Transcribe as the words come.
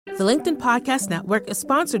The LinkedIn Podcast Network is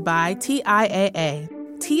sponsored by TIAA.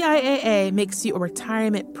 TIAA makes you a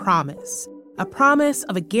retirement promise, a promise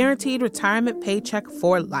of a guaranteed retirement paycheck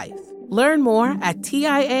for life. Learn more at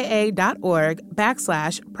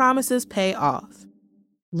TIAA.org/promises pay off.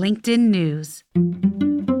 LinkedIn News.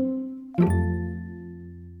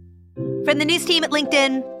 From the news team at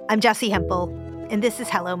LinkedIn, I'm Jessi Hempel, and this is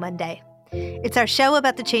Hello Monday. It's our show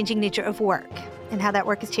about the changing nature of work and how that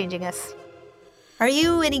work is changing us. Are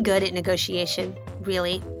you any good at negotiation,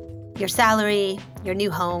 really? Your salary, your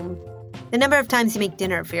new home, the number of times you make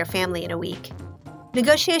dinner for your family in a week.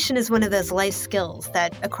 Negotiation is one of those life skills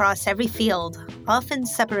that, across every field, often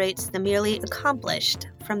separates the merely accomplished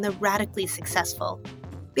from the radically successful.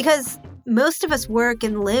 Because most of us work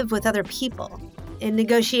and live with other people, and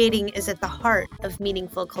negotiating is at the heart of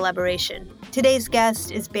meaningful collaboration. Today's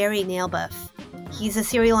guest is Barry Nalebuff. He's a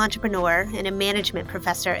serial entrepreneur and a management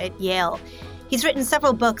professor at Yale. He's written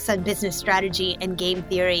several books on business strategy and game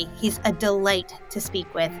theory. He's a delight to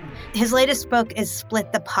speak with. His latest book is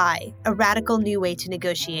Split the Pie, a radical new way to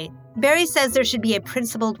negotiate. Barry says there should be a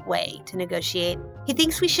principled way to negotiate. He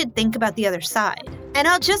thinks we should think about the other side. And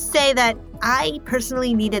I'll just say that I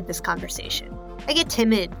personally needed this conversation. I get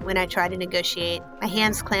timid when I try to negotiate. My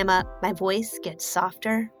hands clam up, my voice gets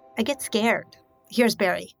softer. I get scared. Here's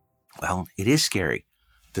Barry. Well, it is scary.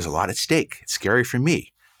 There's a lot at stake. It's scary for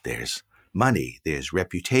me. There's money, there's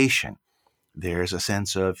reputation, there's a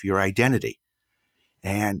sense of your identity.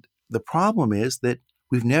 And the problem is that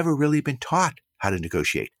we've never really been taught how to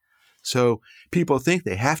negotiate. So people think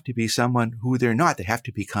they have to be someone who they're not. They have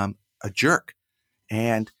to become a jerk.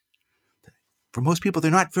 And for most people, they're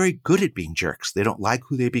not very good at being jerks. They don't like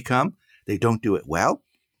who they become. They don't do it well.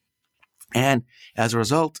 And as a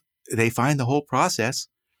result, they find the whole process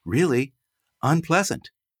really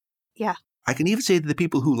unpleasant. Yeah. I can even say to the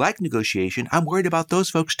people who like negotiation, I'm worried about those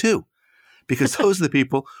folks too, because those are the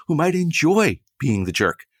people who might enjoy being the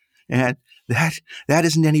jerk. And that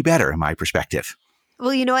isn't any better in my perspective.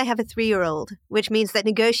 Well, you know, I have a 3-year-old, which means that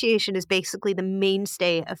negotiation is basically the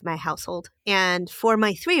mainstay of my household. And for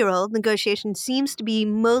my 3-year-old, negotiation seems to be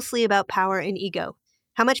mostly about power and ego.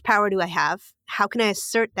 How much power do I have? How can I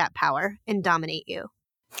assert that power and dominate you?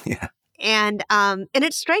 Yeah. And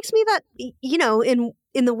it strikes me that, you know,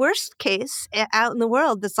 in the worst case, out in the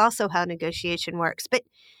world, that's also how negotiation works. But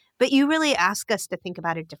you really ask us to think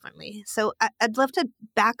about it differently. So I'd love to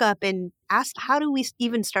back up and ask, how do we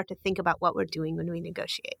even start to think about what we're doing when we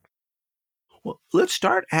negotiate? Well, let's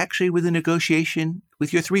start actually with a negotiation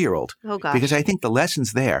with your 3-year-old. Oh, gosh. Because I think the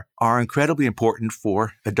lessons there are incredibly important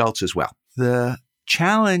for adults as well. The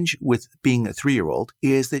challenge with being a 3-year-old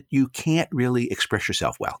is that you can't really express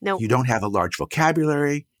yourself well. No. You don't have a large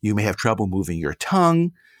vocabulary. You may have trouble moving your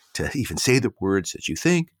tongue to even say the words that you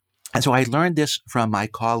think. And so I learned this from my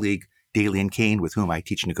colleague, Dalian Kane, with whom I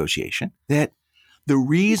teach negotiation, that the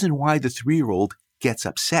reason why the 3-year-old gets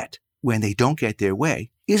upset when they don't get their way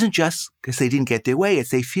isn't just because they didn't get their way.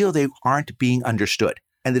 It's they feel they aren't being understood.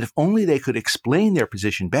 And that if only they could explain their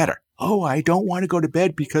position better. Oh, I don't want to go to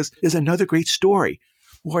bed because there's another great story.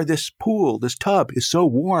 Or this pool, this tub is so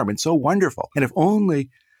warm and so wonderful. And if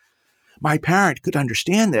only my parent could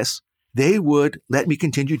understand this, they would let me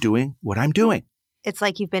continue doing what I'm doing. It's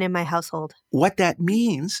like you've been in my household. What that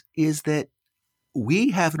means is that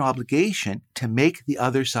we have an obligation to make the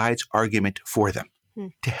other side's argument for them,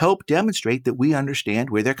 to help demonstrate that we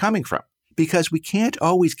understand where they're coming from. Because we can't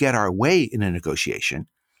always get our way in a negotiation,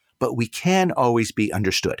 but we can always be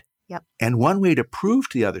understood. Yep. And one way to prove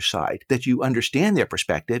to the other side that you understand their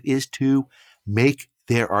perspective is to make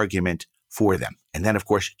their argument for them. And then, of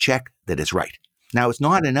course, check that it's right. Now, it's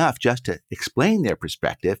not enough just to explain their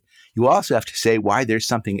perspective. You also have to say why there's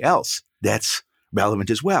something else that's relevant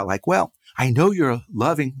as well. Like, well, I know you're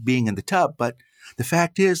loving being in the tub, but the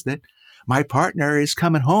fact is that my partner is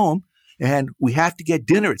coming home and we have to get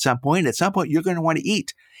dinner at some point. At some point, you're going to want to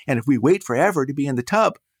eat. And if we wait forever to be in the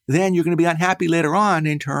tub, then you're going to be unhappy later on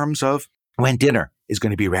in terms of when dinner is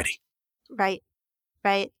going to be ready. Right.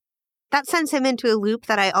 That sends him into a loop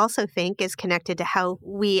that I also think is connected to how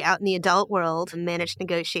we out in the adult world manage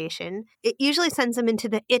negotiation. It usually sends him into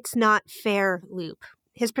the it's not fair loop.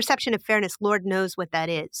 His perception of fairness, Lord knows what that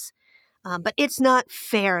is. But it's not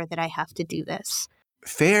fair that I have to do this.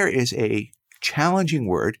 Fair is a challenging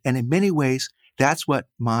word, and in many ways, that's what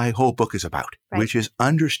my whole book is about, right, which is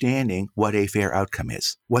understanding what a fair outcome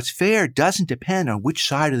is. What's fair doesn't depend on which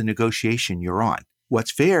side of the negotiation you're on.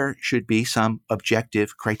 What's fair should be some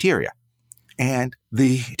objective criteria. And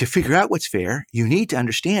to figure out what's fair, you need to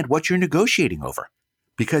understand what you're negotiating over.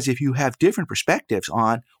 Because if you have different perspectives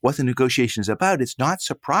on what the negotiation is about, it's not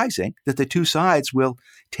surprising that the two sides will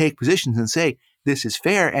take positions and say, this is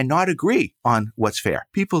fair, and not agree on what's fair.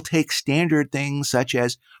 People take standard things such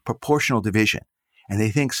as proportional division, and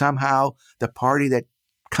they think somehow the party that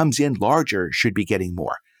comes in larger should be getting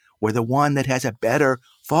more, or the one that has a better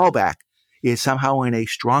fallback is somehow in a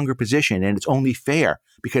stronger position, and it's only fair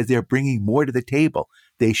because they're bringing more to the table.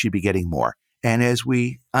 They should be getting more. And as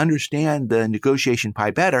we understand the negotiation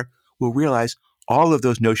pie better, we'll realize all of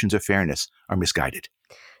those notions of fairness are misguided.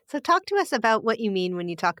 So talk to us about what you mean when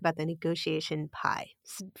you talk about the negotiation pie.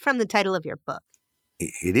 It's from the title of your book.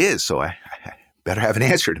 It is, so I better have an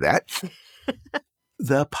answer to that.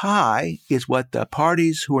 The pie is what the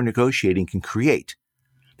parties who are negotiating can create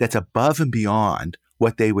that's above and beyond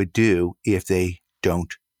what they would do if they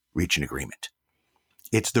don't reach an agreement.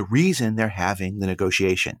 It's the reason they're having the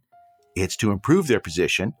negotiation. It's to improve their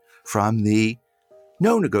position from the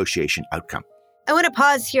no negotiation outcome. I want to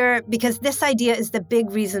pause here because this idea is the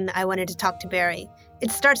big reason I wanted to talk to Barry.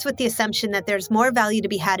 It starts with the assumption that there's more value to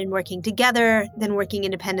be had in working together than working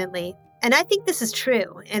independently. And I think this is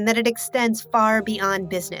true, and that it extends far beyond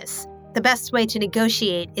business. The best way to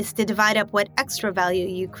negotiate is to divide up what extra value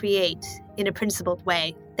you create in a principled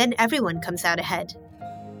way. Then everyone comes out ahead.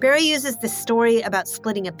 Barry uses this story about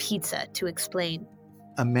splitting a pizza to explain.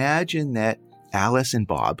 Imagine that Alice and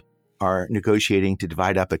Bob are negotiating to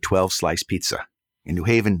divide up a 12-slice pizza. In New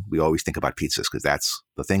Haven, we always think about pizzas because that's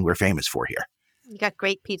the thing we're famous for here. You got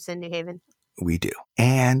great pizza in New Haven. We do.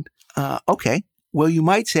 And, okay, well, you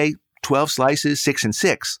might say 12 slices, 6 and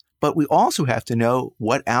 6, but we also have to know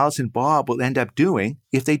what Alice and Bob will end up doing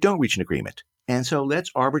if they don't reach an agreement. And so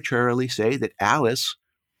let's arbitrarily say that Alice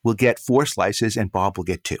will get 4 slices and Bob will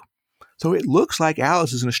get 2. So it looks like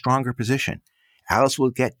Alice is in a stronger position. Alice will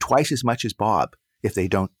get twice as much as Bob if they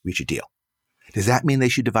don't reach a deal. Does that mean they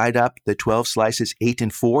should divide up the 12 slices 8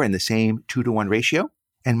 and 4 in the same 2-to-1 ratio?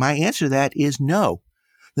 And my answer to that is no.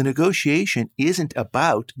 The negotiation isn't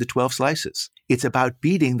about the 12 slices. It's about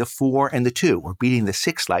beating the 4 and the 2, or beating the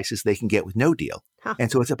 6 slices they can get with no deal.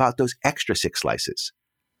 And so it's about those extra 6 slices.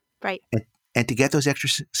 Right. And to get those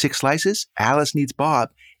extra 6 slices, Alice needs Bob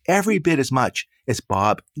every bit as much as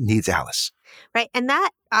Bob needs Alice. Right. And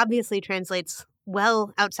that obviously translates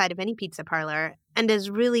well outside of any pizza parlor and is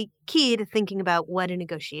really key to thinking about what a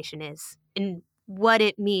negotiation is and what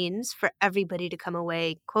it means for everybody to come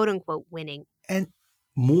away, quote unquote, winning. And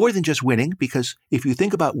more than just winning, because if you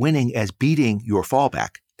think about winning as beating your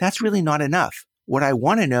fallback, that's really not enough. What I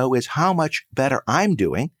want to know is how much better I'm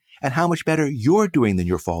doing and how much better you're doing than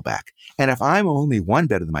your fallback. And if I'm only 1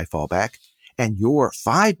 better than my fallback and you're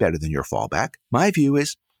 5 better than your fallback, my view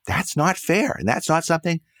is that's not fair. And that's not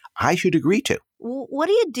something I should agree to. What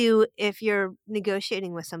do you do if you're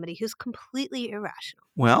negotiating with somebody who's completely irrational?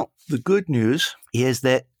 Well, the good news is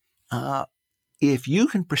that if you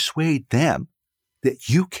can persuade them that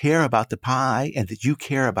you care about the pie and that you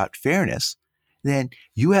care about fairness, then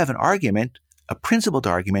you have an argument, a principled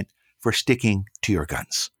argument for sticking to your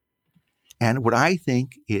guns. And what I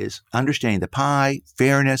think is understanding the pie,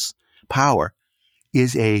 fairness, power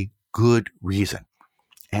is a good reason.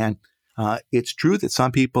 And it's true that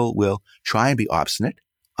some people will try and be obstinate.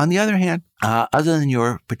 On the other hand, other than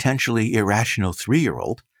your potentially irrational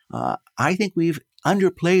 3-year-old, I think we've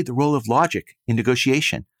underplayed the role of logic in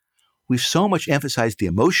negotiation. We've so much emphasized the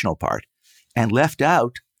emotional part and left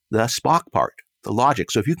out the Spock part, the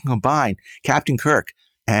logic. So if you can combine Captain Kirk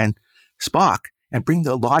and Spock and bring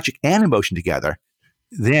the logic and emotion together,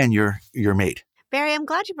 then you're made. Barry, I'm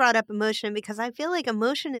glad you brought up emotion because I feel like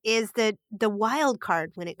emotion is the wild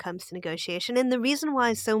card when it comes to negotiation and the reason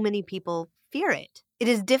why so many people fear it. It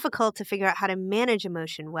is difficult to figure out how to manage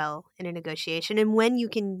emotion well in a negotiation and when you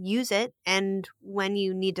can use it and when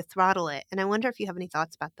you need to throttle it. And I wonder if you have any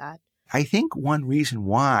thoughts about that. I think one reason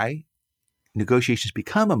why negotiations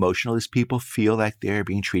become emotional is people feel like they're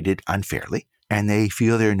being treated unfairly and they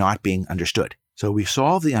feel they're not being understood. So we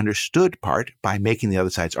solve the understood part by making the other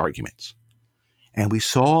side's arguments. And we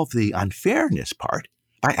solve the unfairness part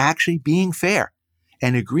by actually being fair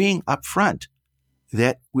and agreeing up front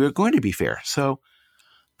that we're going to be fair. So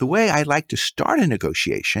the way I like to start a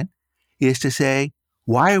negotiation is to say,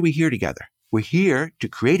 why are we here together? We're here to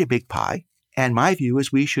create a big pie. And my view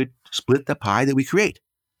is we should split the pie that we create.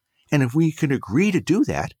 And if we can agree to do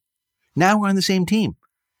that, now we're on the same team.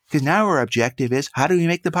 Because now our objective is, how do we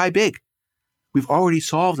make the pie big? We've already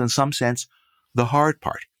solved, in some sense, the hard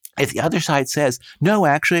part. If the other side says, no,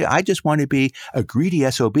 actually, I just want to be a greedy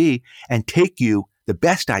SOB and take you the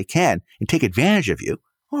best I can and take advantage of you,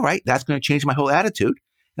 all right, that's going to change my whole attitude.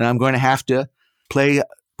 And I'm going to have to play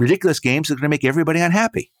ridiculous games that are going to make everybody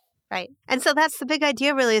unhappy. Right. And so that's the big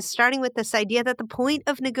idea, really, is starting with this idea that the point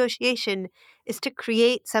of negotiation is to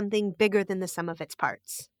create something bigger than the sum of its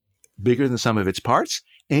parts. Bigger than the sum of its parts,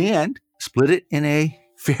 and split it in a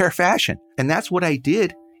fair fashion. And that's what I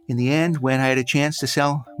did in the end when I had a chance to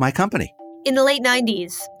sell my company. In the late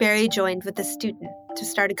 90s, Barry joined with a student to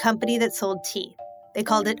start a company that sold tea. They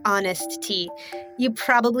called it Honest Tea. You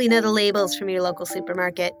probably know the labels from your local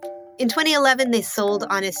supermarket. In 2011, they sold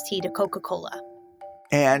Honest Tea to Coca-Cola.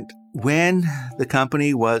 And when the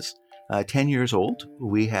company was 10 years old,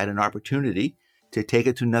 we had an opportunity to take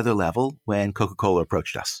it to another level when Coca-Cola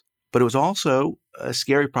approached us. But it was also a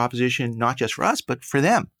scary proposition, not just for us, but for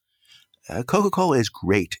them. Coca-Cola is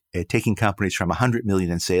great at taking companies from 100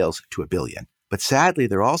 million in sales to $1 billion. But sadly,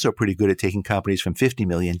 they're also pretty good at taking companies from 50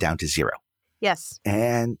 million down to zero. Yes.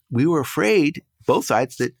 And we were afraid, both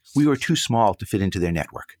sides, that we were too small to fit into their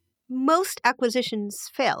network. Most acquisitions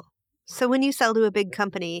fail. So when you sell to a big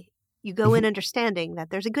company, you go in understanding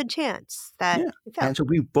that there's a good chance that it fails. And so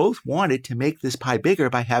we both wanted to make this pie bigger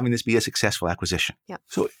by having this be a successful acquisition. Yeah.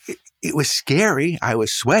 So it was scary. I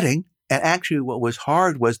was sweating. And actually what was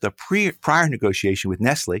hard was the prior negotiation with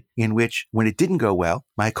Nestle, in which when it didn't go well,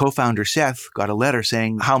 my co-founder Seth got a letter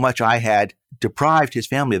saying how much I had deprived his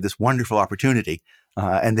family of this wonderful opportunity,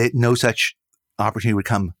 and that no such opportunity would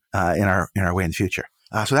come in our way in the future.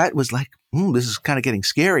 So that was like, this is kind of getting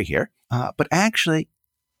scary here. But actually,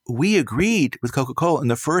 we agreed with Coca-Cola in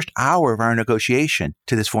the first hour of our negotiation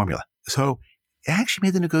to this formula. So it actually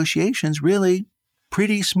made the negotiations really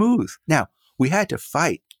pretty smooth. Now, we had to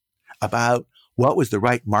fight about what was the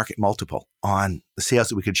right market multiple on the sales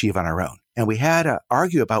that we could achieve on our own. And we had to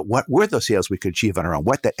argue about what were those sales we could achieve on our own,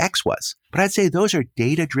 what the X was. But I'd say those are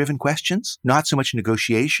data-driven questions, not so much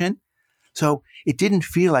negotiation. So it didn't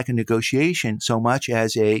feel like a negotiation so much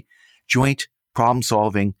as a joint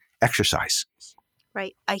problem-solving exercise.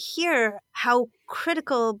 Right. I hear how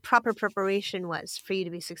critical proper preparation was for you to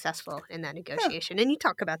be successful in that negotiation. And you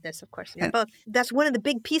talk about this, of course, in your book. That's one of the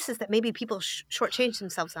big pieces that maybe people shortchange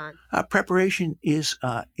themselves on. Preparation is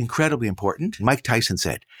incredibly important. Mike Tyson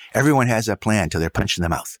said, everyone has a plan till they're punched in the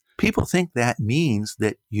mouth. People think that means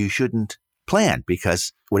that you shouldn't plan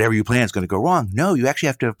because whatever you plan is going to go wrong. No, you actually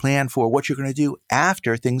have to plan for what you're going to do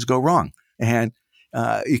after things go wrong. And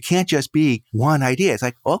you can't just be one idea. It's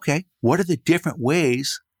like, okay, what are the different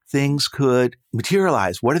ways things could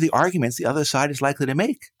materialize? What are the arguments the other side is likely to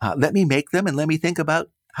make? Let me make them and let me think about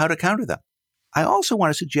how to counter them. I also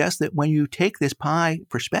want to suggest that when you take this pie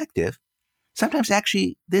perspective, sometimes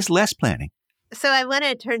actually there's less planning. So I want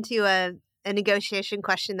to turn to a negotiation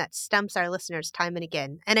question that stumps our listeners time and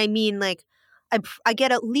again. And I mean, like, I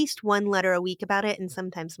get at least one letter a week about it and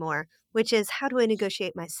sometimes more, which is, how do I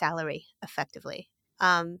negotiate my salary effectively?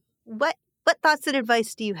 What thoughts and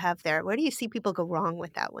advice do you have there? Where do you see people go wrong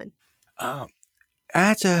with that one?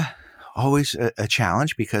 That's always a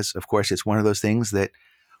challenge because, of course, it's one of those things that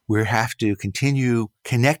we have to continue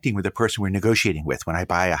connecting with the person we're negotiating with. When I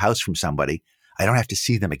buy a house from somebody, I don't have to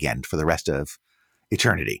see them again for the rest of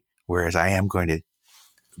eternity, whereas I am going to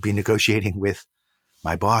be negotiating with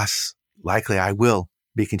my boss. Likely I will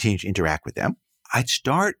be continuing to interact with them. I'd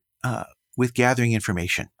start with gathering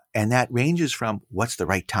information. And that ranges from what's the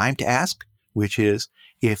right time to ask, which is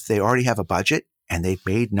if they already have a budget and they've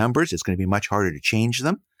made numbers, it's going to be much harder to change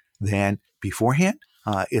them than beforehand.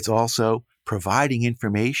 It's also providing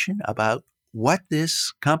information about what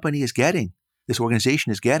this company is getting, this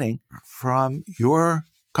organization is getting from your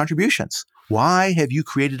contributions. Why have you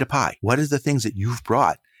created a pie? What are the things that you've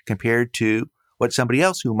brought compared to what somebody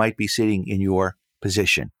else who might be sitting in your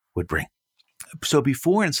position would bring? So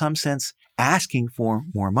before, in some sense, asking for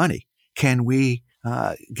more money, can we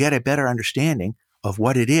get a better understanding of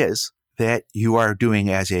what it is that you are doing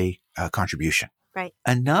as a contribution? Right.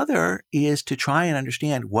 Another is to try and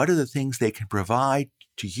understand what are the things they can provide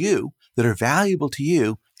to you that are valuable to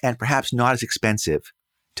you and perhaps not as expensive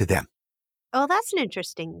to them. Oh, that's an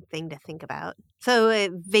interesting thing to think about. So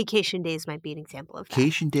vacation days might be an example of that.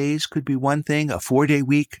 Vacation days could be one thing, a 4-day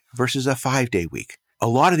week versus a 5-day week. A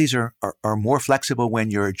lot of these are more flexible when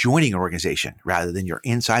you're joining an organization rather than you're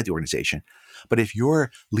inside the organization. But if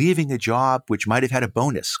you're leaving a job which might have had a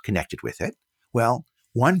bonus connected with it, well,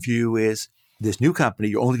 one view is this new company,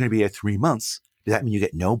 you're only going to be at 3 months. Does that mean you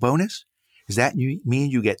get no bonus? Does that mean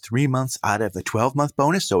you get 3 months out of the 12-month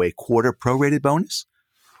bonus, so a quarter prorated bonus?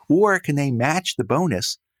 Or can they match the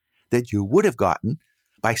bonus that you would have gotten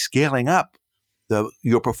by scaling up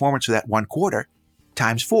your performance for that one quarter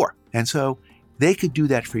times 4? And so they could do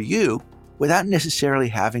that for you without necessarily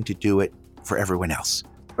having to do it for everyone else.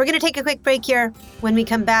 We're going to take a quick break here. When we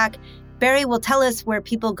come back, Barry will tell us where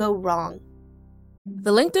people go wrong.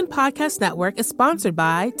 The LinkedIn Podcast Network is sponsored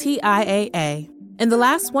by TIAA. In the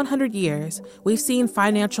last 100 years, we've seen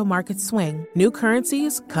financial markets swing, new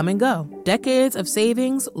currencies come and go, decades of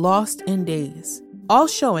savings lost in days, all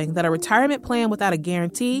showing that a retirement plan without a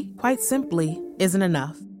guarantee, quite simply, isn't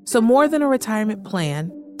enough. So more than a retirement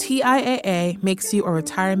plan, TIAA makes you a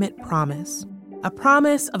retirement promise. A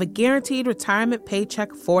promise of a guaranteed retirement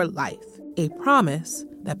paycheck for life. A promise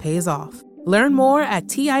that pays off. Learn more at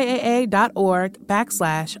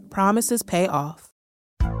TIAA.org/promisespayoff.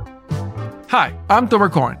 Hi, I'm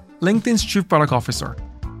Tomer Cohen, LinkedIn's Chief Product Officer.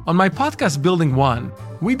 On my podcast, Building One,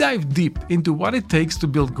 we dive deep into what it takes to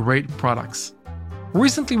build great products.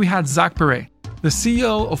 Recently, we had Zach Perret, the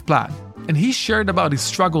CEO of Plaid, and he shared about his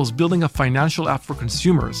struggles building a financial app for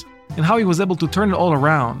consumers and how he was able to turn it all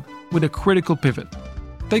around with a critical pivot.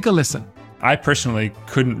 Take a listen. I personally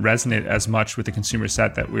couldn't resonate as much with the consumer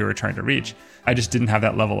set that we were trying to reach. I just didn't have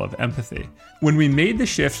that level of empathy. When we made the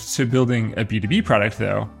shift to building a B2B product,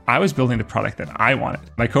 though, I was building the product that I wanted.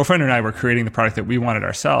 My co-founder and I were creating the product that we wanted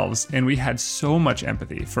ourselves, and we had so much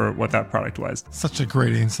empathy for what that product was. Such a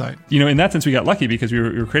great insight. In that sense, we got lucky because we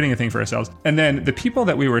were creating a thing for ourselves. And then the people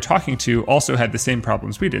that we were talking to also had the same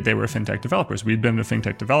problems we did. They were fintech developers. We'd been a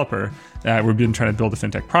fintech developer. We'd been trying to build a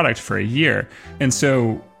fintech product for a year. And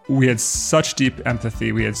so we had such deep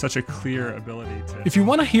empathy. We had such a clear ability to... If you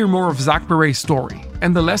want to hear more of Zach Perret's story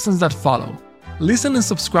and the lessons that follow, listen and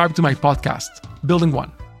subscribe to my podcast, Building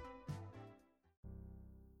One.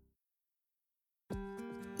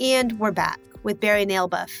 And we're back with Barry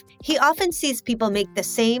Nalebuff. He often sees people make the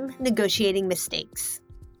same negotiating mistakes.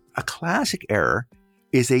 A classic error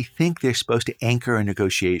is they think they're supposed to anchor a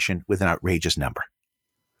negotiation with an outrageous number.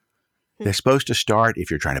 They're supposed to start, if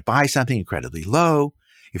you're trying to buy something, incredibly low.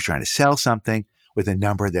 If you're trying to sell something, with a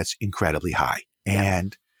number that's incredibly high.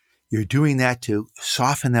 And you're doing that to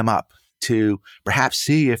soften them up, to perhaps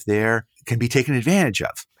see if they can be taken advantage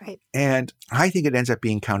of. Right. And I think it ends up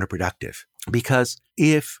being counterproductive, because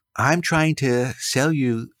if I'm trying to sell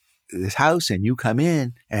you this house and you come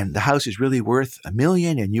in and the house is really worth $1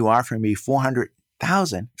 million and you offer me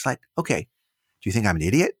 $400,000, it's like, okay, do you think I'm an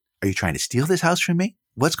idiot? Are you trying to steal this house from me?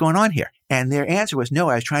 What's going on here? And their answer was, no,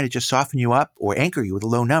 I was trying to just soften you up or anchor you with a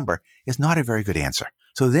low number. Is not a very good answer.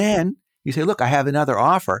 So then you say, look, I have another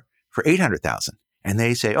offer for $800,000. And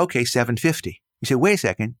they say, okay, $750,000. You say, wait a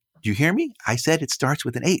second, do you hear me? I said it starts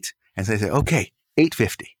with an 8. And so they say, okay,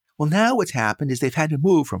 $850,000. Well, now what's happened is they've had to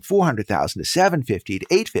move from $400,000 to $750,000 to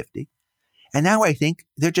 $850,000. And now I think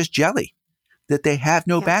they're just jelly, that they have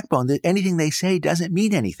no backbone, that anything they say doesn't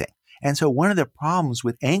mean anything. And so one of the problems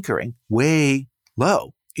with anchoring way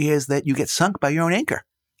low is that you get sunk by your own anchor.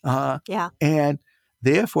 And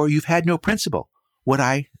therefore, you've had no principle. What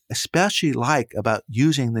I especially like about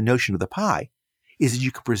using the notion of the pie is that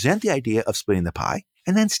you can present the idea of splitting the pie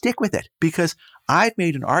and then stick with it. Because I've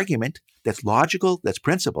made an argument that's logical, that's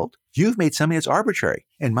principled. You've made something that's arbitrary.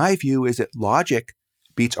 And my view is that logic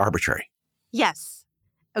beats arbitrary. Yes.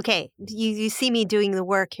 Okay. You see me doing the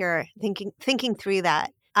work here, thinking through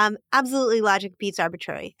that. Absolutely, logic beats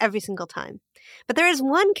arbitrary every single time. But there is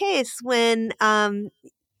one case when I've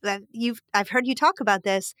heard you talk about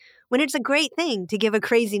this, when it's a great thing to give a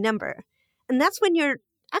crazy number. And that's when you're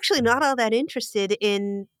actually not all that interested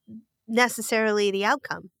in necessarily the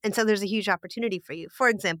outcome. And so there's a huge opportunity for you. For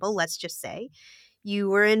example, let's just say you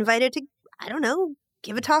were invited to,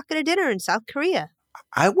 give a talk at a dinner in South Korea.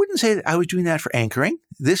 I wouldn't say that I was doing that for anchoring.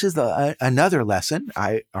 This is another lesson,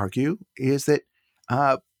 I argue, is that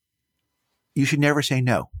you should never say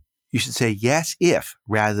no. You should say yes if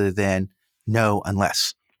rather than no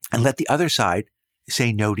unless, and let the other side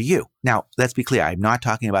say no to you. Now, let's be clear. I'm not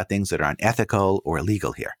talking about things that are unethical or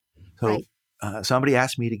illegal here. So somebody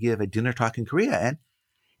asked me to give a dinner talk in Korea, and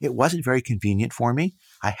it wasn't very convenient for me.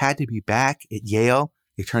 I had to be back at Yale,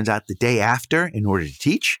 it turns out, the day after in order to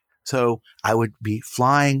teach. So I would be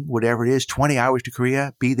flying, whatever it is, 20 hours to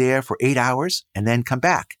Korea, be there for 8 hours, and then come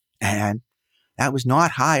back. And that was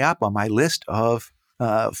not high up on my list of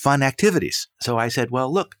fun activities. So I said, well,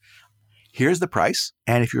 look, here's the price.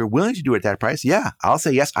 And if you're willing to do it at that price, I'll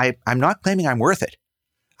say yes. I'm not claiming I'm worth it.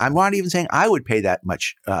 I'm not even saying I would pay that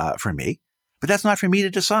much for me. But that's not for me to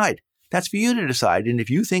decide. That's for you to decide. And if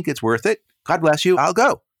you think it's worth it, God bless you, I'll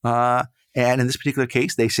go. And in this particular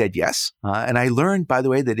case, they said yes. And I learned, by the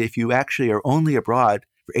way, that if you actually are only abroad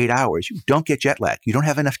for 8 hours, you don't get jet lag. You don't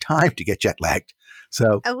have enough time to get jet lagged.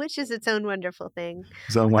 So, which is its own wonderful thing.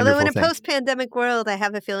 Although in a post-pandemic world, I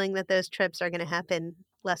have a feeling that those trips are going to happen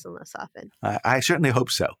less and less often. I certainly hope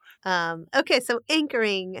so. Okay, so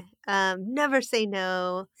anchoring, never say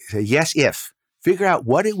no. Say yes if. figure out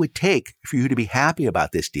what it would take for you to be happy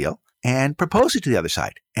about this deal and propose it to the other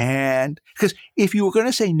side. And because if you were going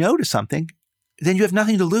to say no to something, then you have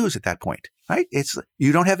nothing to lose at that point, right?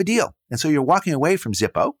 You don't have a deal. And so you're walking away from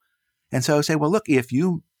Zippo. And so say, well, look, if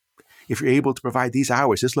you're able to provide these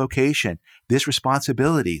hours, this location, this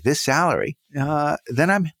responsibility, this salary, then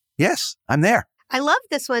I'm there. I love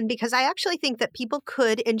this one because I actually think that people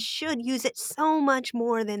could and should use it so much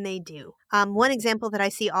more than they do. One example that I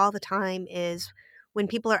see all the time is when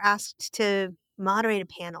people are asked to moderate a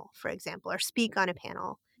panel, for example, or speak on a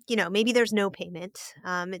panel. Maybe there's no payment.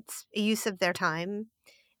 It's a use of their time,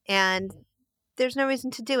 and there's no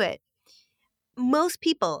reason to do it. Most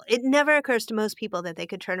people, it never occurs to most people that they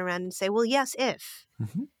could turn around and say, well, yes, if,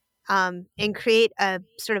 and create a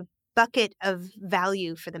sort of bucket of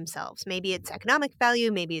value for themselves. Maybe it's economic value.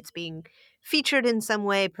 Maybe it's being featured in some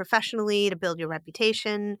way professionally to build your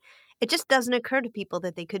reputation. It just doesn't occur to people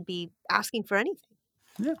that they could be asking for anything.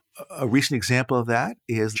 Yeah. A recent example of that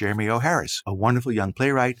is Jeremy O. Harris, a wonderful young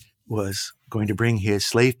playwright, was going to bring his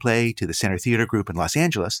slave play to the Center Theater Group in Los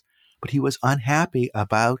Angeles, but he was unhappy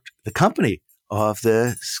about the company of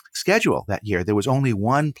the schedule that year. There was only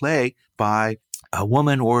one play by a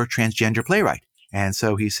woman or transgender playwright. And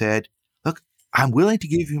so he said, look, I'm willing to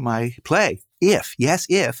give you my play if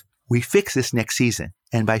we fix this next season.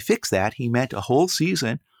 And by fix that, he meant a whole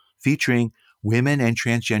season featuring women and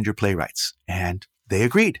transgender playwrights. And they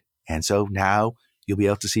agreed. And so now you'll be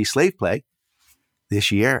able to see slave play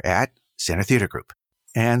this year at Center Theater Group.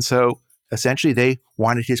 And so essentially they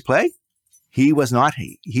wanted his play. He was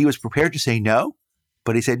prepared to say no,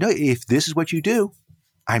 but he said, no, if this is what you do,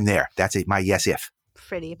 I'm there. That's my yes, if.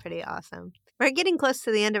 Pretty awesome. We're getting close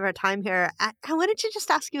to the end of our time here. I wanted to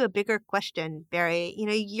just ask you a bigger question, Barry.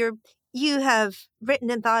 You have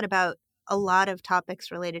written and thought about a lot of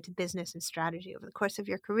topics related to business and strategy over the course of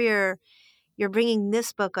your career. You're bringing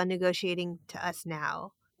this book on negotiating to us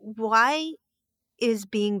now. Why is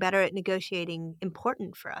being better at negotiating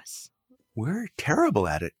important for us? We're terrible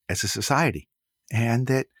at it as a society, and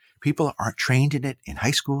that people aren't trained in it in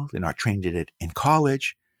high school. They're not trained in it in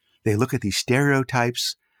college. They look at these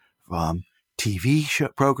stereotypes from TV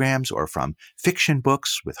programs or from fiction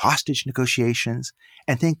books with hostage negotiations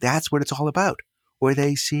and think that's what it's all about. Or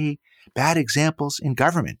they see bad examples in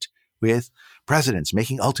government with presidents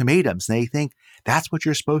making ultimatums, and they think that's what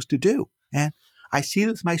you're supposed to do. And I see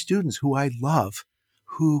this with my students who I love,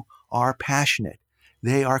 who are passionate.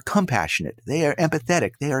 They are compassionate. They are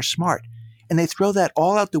empathetic. They are smart. And they throw that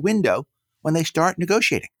all out the window when they start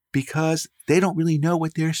negotiating because they don't really know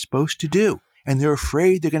what they're supposed to do. And they're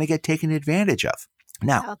afraid they're going to get taken advantage of.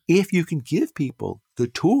 Now, if you can give people the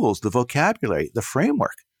tools, the vocabulary, the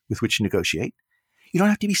framework with which to negotiate, you don't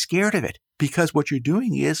have to be scared of it because what you're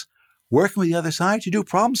doing is working with the other side to do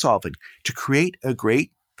problem solving, to create a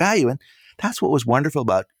great value. And that's what was wonderful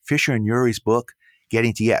about Fisher and Urey's book,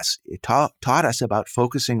 Getting to Yes. It taught us about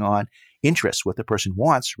focusing on interests, what the person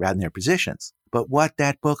wants rather than their positions. But what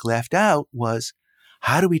that book left out was,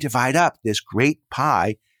 how do we divide up this great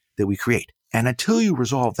pie that we create? And until you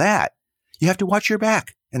resolve that, you have to watch your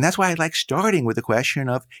back. And that's why I like starting with the question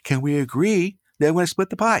of, can we agree that we're going to split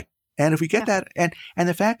the pie? And if we get that, and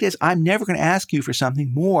the fact is, I'm never going to ask you for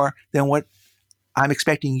something more than what I'm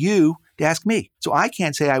expecting you to ask me. So I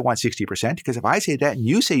can't say I want 60%, because if I say that and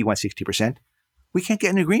you say you want 60%, we can't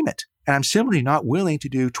get an agreement. And I'm simply not willing to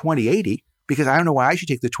do 20-80 because I don't know why I should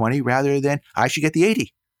take the 20 rather than I should get the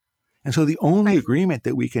 80. And so the only agreement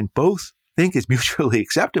that we can both think is mutually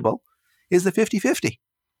acceptable is the 50-50.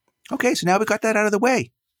 Okay, so now we got that out of the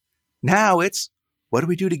way. Now it's, what do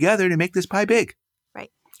we do together to make this pie big?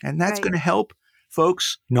 Right. And that's going to help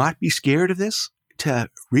folks not be scared of this, to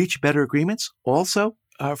reach better agreements. Also,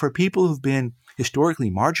 for people who've been historically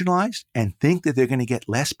marginalized and think that they're going to get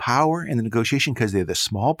less power in the negotiation because they're the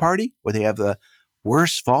small party or they have the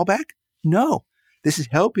worst fallback. No, this is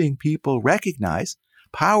helping people recognize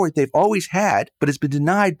power they've always had, but has been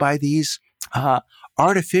denied by these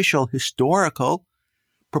artificial, historical,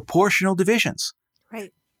 proportional divisions.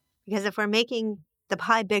 Right. Because if we're making the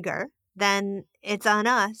pie bigger, then it's on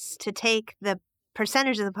us to take the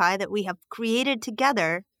percentage of the pie that we have created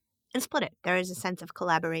together and split it. There is a sense of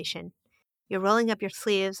collaboration. You're rolling up your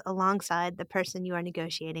sleeves alongside the person you are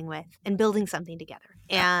negotiating with and building something together.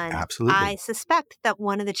 And absolutely. I suspect that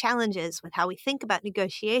one of the challenges with how we think about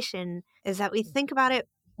negotiation is that we think about it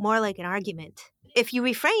more like an argument. If you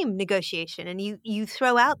reframe negotiation and you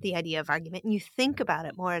throw out the idea of argument and you think about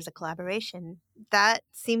it more as a collaboration, that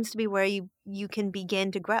seems to be where you can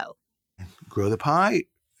begin to grow. Grow the pie,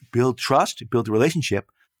 build trust, build a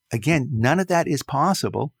relationship. Again, none of that is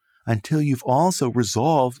possible until you've also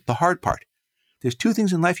resolved the hard part. There's two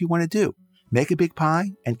things in life you want to do: make a big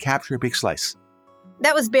pie and capture a big slice.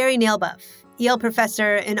 That was Barry Nailbuff, Yale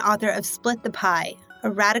professor and author of Split the Pie, a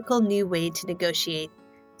radical new way to negotiate.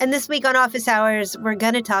 And this week on Office Hours, we're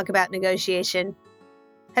going to talk about negotiation.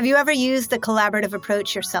 Have you ever used the collaborative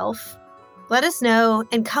approach yourself? Let us know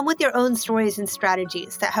and come with your own stories and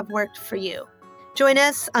strategies that have worked for you. Join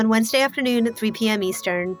us on Wednesday afternoon at 3 p.m.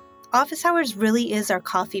 Eastern. Office Hours really is our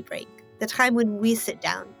coffee break, the time when we sit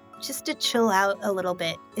down just to chill out a little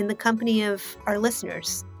bit in the company of our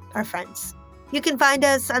listeners, our friends. You can find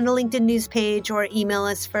us on the LinkedIn news page or email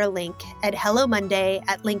us for a link at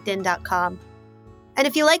hellomonday@linkedin.com. And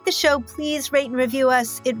if you like the show, please rate and review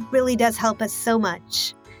us. It really does help us so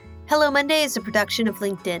much. Hello Monday is a production of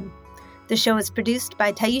LinkedIn. The show is produced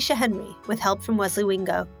by Taisha Henry with help from Wesley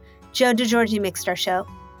Wingo. Joe DeGiorgi mixed our show.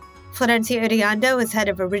 Florencia Uriando is head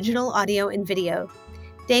of original audio and video.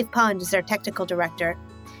 Dave Pond is our technical director.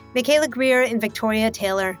 Michaela Greer and Victoria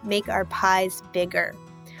Taylor make our pies bigger.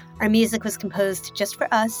 Our music was composed just for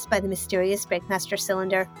us by the mysterious Breakmaster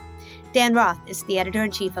Cylinder. Dan Roth is the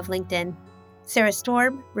editor-in-chief of LinkedIn. Sarah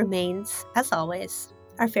Storm remains, as always,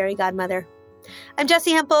 our fairy godmother. I'm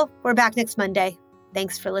Jessi Hempel. We're back next Monday.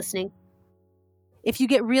 Thanks for listening. If you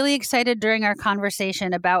get really excited during our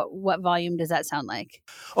conversation, about what volume does that sound like?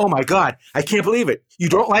 Oh my God, I can't believe it. You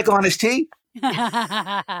don't like Honest Tea?